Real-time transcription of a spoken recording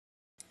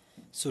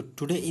So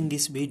today in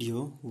this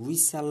video we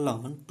shall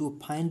learn to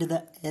find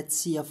the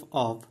HCF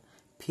of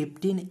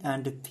 15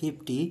 and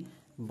 50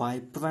 by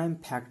prime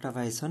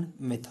factorization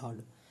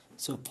method.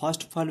 So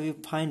first of all we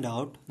find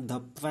out the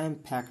prime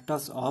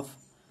factors of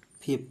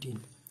 15.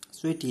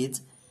 So it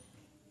is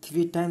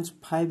 3 times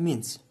 5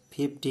 means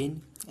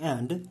 15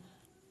 and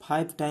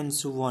 5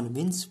 times 1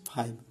 means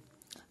 5.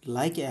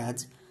 Like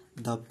as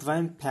the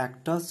prime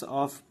factors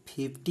of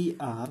 50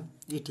 are,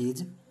 it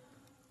is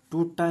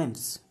 2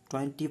 times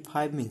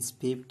 25 means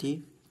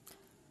 50,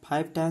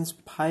 5 times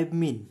 5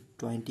 mean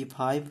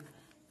 25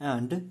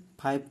 and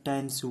 5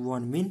 times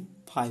 1 mean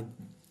 5.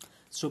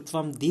 So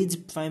from these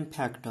prime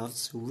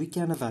factors we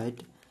can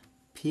write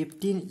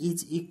 15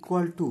 is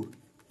equal to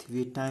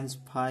 3 times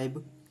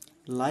 5,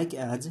 like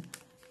as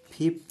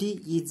 50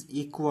 is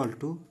equal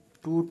to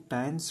 2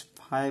 times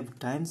 5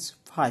 times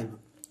 5.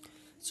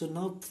 So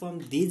now from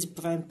these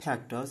prime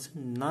factors,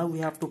 now we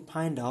have to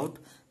find out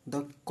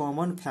the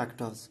common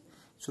factors.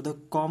 So the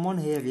common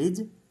here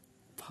is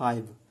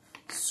 5.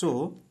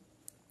 So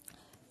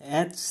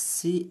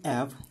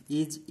HCF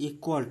is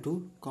equal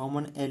to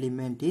common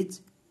element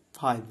is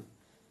 5.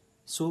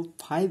 So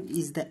 5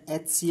 is the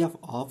HCF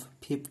of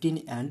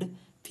 15 and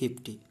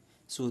 50.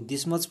 So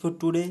this much for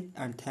today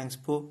and thanks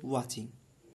for watching.